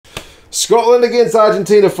Scotland against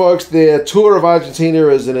Argentina, folks. Their tour of Argentina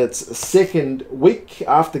is in its second week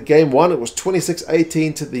after game one. It was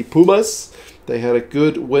 26-18 to the Pumas. They had a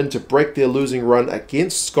good win to break their losing run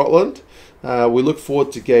against Scotland. We look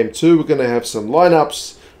forward to game two. We're going to have some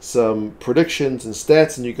lineups, some predictions and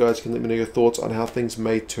stats, and you guys can let me know your thoughts on how things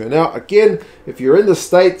may turn out. Again, if you're in the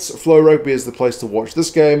States, Flow Rugby is the place to watch this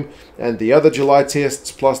game and the other July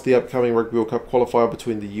tests, plus the upcoming Rugby World Cup qualifier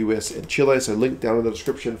between the US and Chile. So link down in the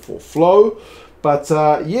description for Flow. But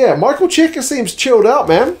yeah, Michael Cheika seems chilled out,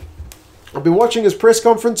 man. I've been watching his press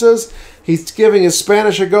conferences. He's giving his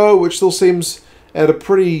Spanish a go, which still seems at a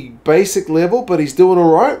pretty basic level, but he's doing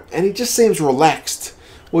all right. And he just seems relaxed,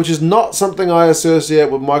 which is not something I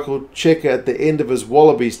associate with Michael Cheika at the end of his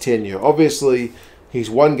Wallabies tenure. Obviously, he's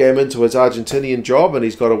one game into his Argentinian job and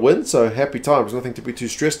he's got a win, so happy times, nothing to be too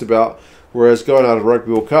stressed about. Whereas going out of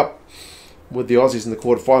Rugby World Cup with the Aussies in the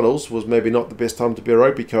quarterfinals was maybe not the best time to be a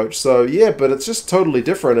rugby coach. So yeah, but it's just totally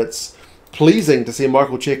different. It's pleasing to see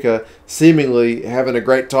Michael Cheika seemingly having a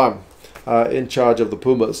great time in charge of the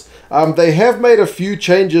Pumas. They have made a few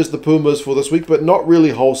changes, the Pumas, for this week, but not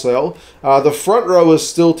really wholesale. The front row is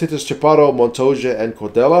still Tetaz, Chaparro, Montoya, and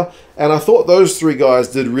Kodela, and I thought those three guys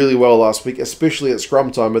did really well last week, especially at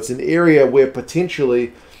scrum time. It's an area where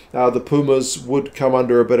potentially the Pumas would come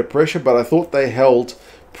under a bit of pressure, but I thought they held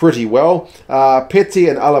pretty well. Petti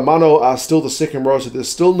and Alemanno are still the second row, so there's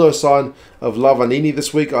still no sign of Lavanini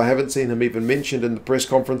this week. I haven't seen him even mentioned in the press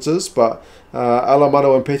conferences, but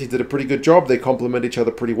Alemanno and Petti did a pretty good job. They complement each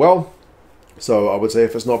other pretty well. So I would say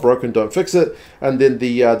if it's not broken, don't fix it. And then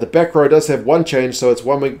the back row does have one change, so it's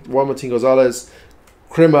Juan, Martín, González,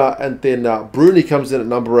 Kremer, and then Bruni comes in at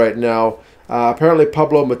number 8 now. Apparently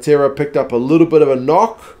Pablo Matera picked up a little bit of a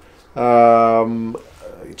knock.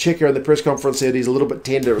 Cheika in the press conference said he's a little bit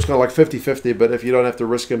tender. It was kind of like 50-50, but if you don't have to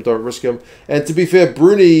risk him, don't risk him. And to be fair,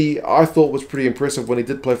 Bruni, I thought, was pretty impressive when he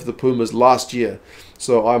did play for the Pumas last year.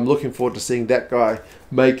 So I'm looking forward to seeing that guy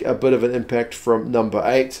make a bit of an impact from number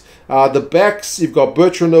 8. The backs, you've got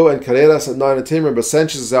Bertranou and Carreras at 9 and 10. Remember,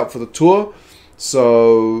 Sanchez is out for the tour.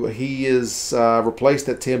 So he is replaced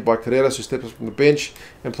at 10 by Carreras, who steps up from the bench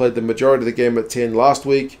and played the majority of the game at 10 last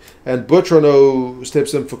week. And Bertranou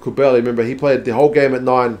steps in for Kodela. Remember, he played the whole game at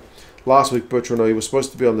 9 last week, Bertranou. He was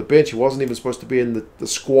supposed to be on the bench. He wasn't even supposed to be in the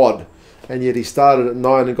squad. And yet he started at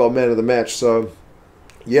 9 and got man of the match. So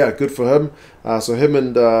yeah, good for him. So him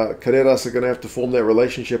and Carreras are going to have to form that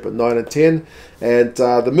relationship at 9 and 10. And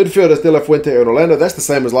the midfielders, De La Fuente and Orlando, that's the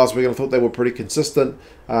same as last week. And I thought they were pretty consistent.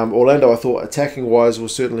 Orlando, I thought, attacking-wise,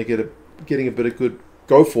 was certainly getting a bit of good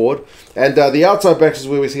go forward. And the outside backs is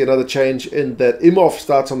where we see another change in that Imhoff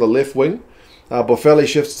starts on the left wing. Boffelli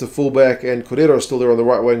shifts to fullback, and Cordero is still there on the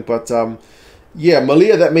right wing. But yeah,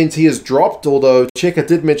 Malia, that means he is dropped, although Cheika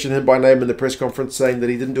did mention him by name in the press conference, saying that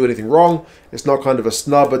he didn't do anything wrong. It's not kind of a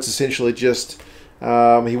snub. It's essentially just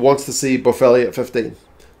he wants to see Boffelli at 15.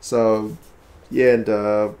 So yeah, and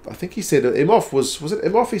I think he said Imhoff was it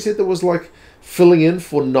Imhoff he said that was like filling in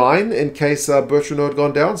for 9 in case Bertranou had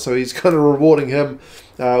gone down. So he's kind of rewarding him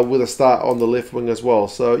with a start on the left wing as well.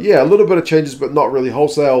 So yeah, a little bit of changes, but not really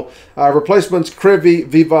wholesale. Replacements, Krevi,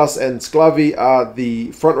 Vivas, and Sclavi are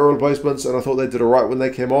the front row replacements, and I thought they did all right when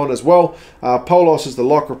they came on as well. Paulos is the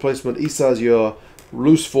lock replacement. Isa's your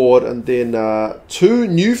loose forward, and then 2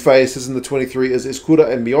 new faces in the 23 is Escuda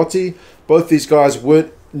and Miotti. Both these guys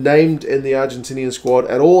weren't named in the Argentinian squad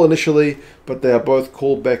at all initially, but they are both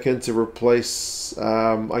called back in to replace,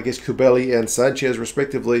 I guess, Kubeli and Sanchez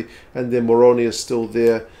respectively, and then Moroni is still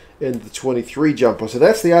there in the 23 jumper. So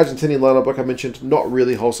that's the Argentinian lineup. Like I mentioned, not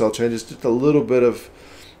really wholesale changes, just a little bit of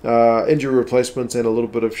injury replacements and a little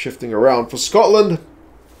bit of shifting around. For Scotland,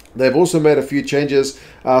 they've also made a few changes.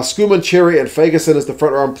 Schoeman, Cherry, and Ferguson is the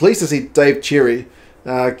front row. I'm pleased to see Dave Cherry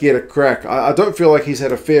get a crack. I don't feel like he's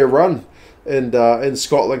had a fair run in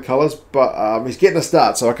Scotland colours, but he's getting a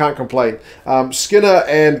start, so I can't complain. Skinner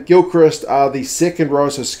and Gilchrist are the second row,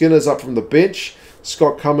 so Skinner's up from the bench.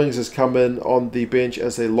 Scott Cummings has come in on the bench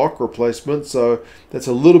as a lock replacement, so that's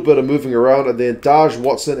a little bit of moving around. And then Darge,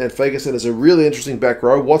 Watson, and Ferguson is a really interesting back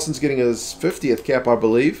row. Watson's getting his 50th cap, I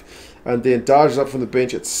believe, and then Darge is up from the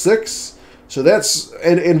bench at 6. So that's,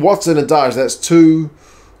 in Watson and Darge, that's 2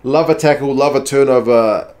 love a tackle, love a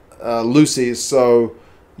turnover loosies, so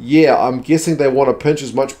yeah, I'm guessing they want to pinch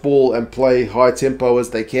as much ball and play high tempo as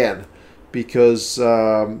they can, because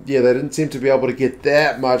yeah, they didn't seem to be able to get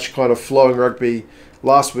that much kind of flowing rugby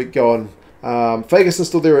last week going. Ferguson's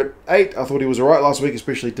still there at 8. I thought he was alright last week,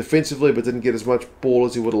 especially defensively, but didn't get as much ball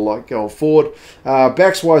as he would have liked going forward.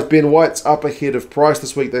 Backs wise, Ben White's up ahead of Price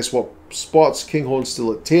this week. They swap spots. Kinghorn's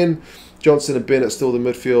still at 10. Johnson and Bennett still the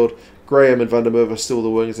midfield. Graham and Van der Merwe are still the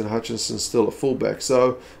wingers and Hutchinson still at fullback.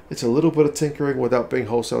 So it's a little bit of tinkering without being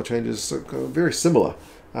wholesale changes. So very similar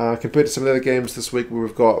compared to some of the other games this week where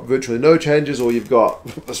we've got virtually no changes, or you've got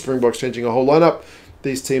the Springboks changing a whole lineup.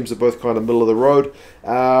 These teams are both kind of middle of the road.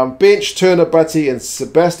 Bench, Turner, Batty, and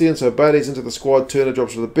Sebastian. So Batty's into the squad. Turner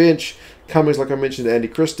drops to the bench. Cummings, like I mentioned, Andy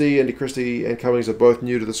Christie. Andy Christie and Cummings are both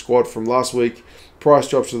new to the squad from last week. Price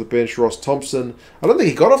drops to the bench. Ross Thompson. I don't think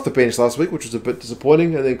he got off the bench last week, which was a bit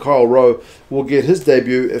disappointing. And then Kyle Rowe will get his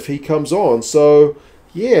debut if he comes on. So,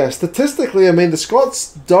 yeah, statistically, I mean, the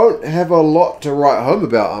Scots don't have a lot to write home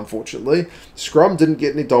about, unfortunately. Scrum didn't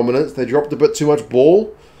get any dominance. They dropped a bit too much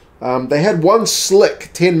ball. They had one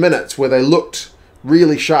slick 10 minutes where they looked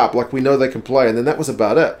really sharp, like we know they can play, and then that was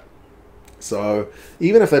about it. So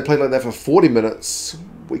even if they played like that for 40 minutes,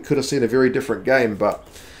 we could have seen a very different game. But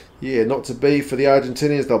yeah, not to be for the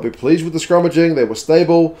Argentinians. They'll be pleased with the scrummaging. They were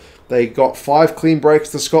stable. They got 5 clean breaks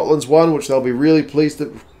to Scotland's 1, which they'll be really pleased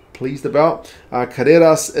about.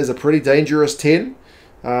 Carreras is a pretty dangerous 10.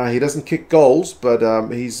 He doesn't kick goals,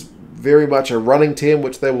 but he's very much a running 10,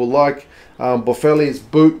 which they will like. Boffelli's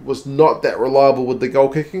boot was not that reliable with the goal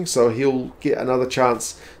kicking, so he'll get another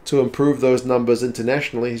chance to improve those numbers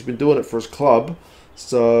internationally. He's been doing it for his club,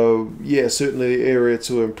 so yeah, certainly the area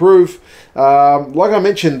to improve. Like I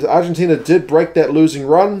mentioned, Argentina did break that losing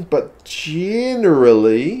run, but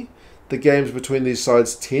generally the games between these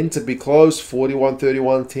sides tend to be close.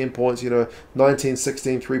 41-31, 10 points,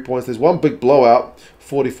 19-16, 3 points. There's one big blowout,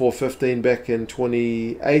 44-15 back in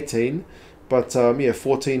 2018, but yeah,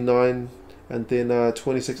 14-9 and then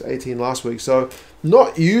 26-18 last week. So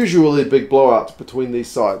not usually big blowouts between these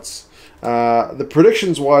sides. The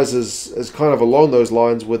predictions-wise is kind of along those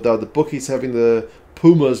lines, with the bookies having the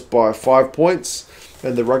Pumas by 5 points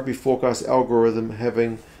and the rugby forecast algorithm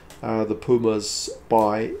having the Pumas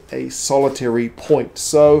by a solitary point.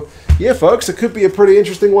 So yeah, folks, it could be a pretty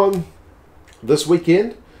interesting one this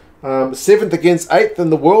weekend. 7th against 8th in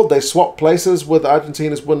the world. They swapped places with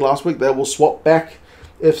Argentina's win last week. They will swap back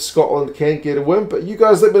if Scotland can get a win. But you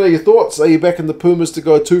guys let me know your thoughts. Are you backing the Pumas to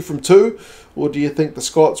go 2 from 2? Or do you think the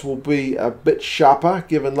Scots will be a bit sharper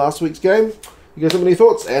given last week's game? You guys have any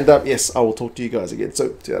thoughts? And yes, I will talk to you guys again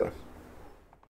soon. See you later.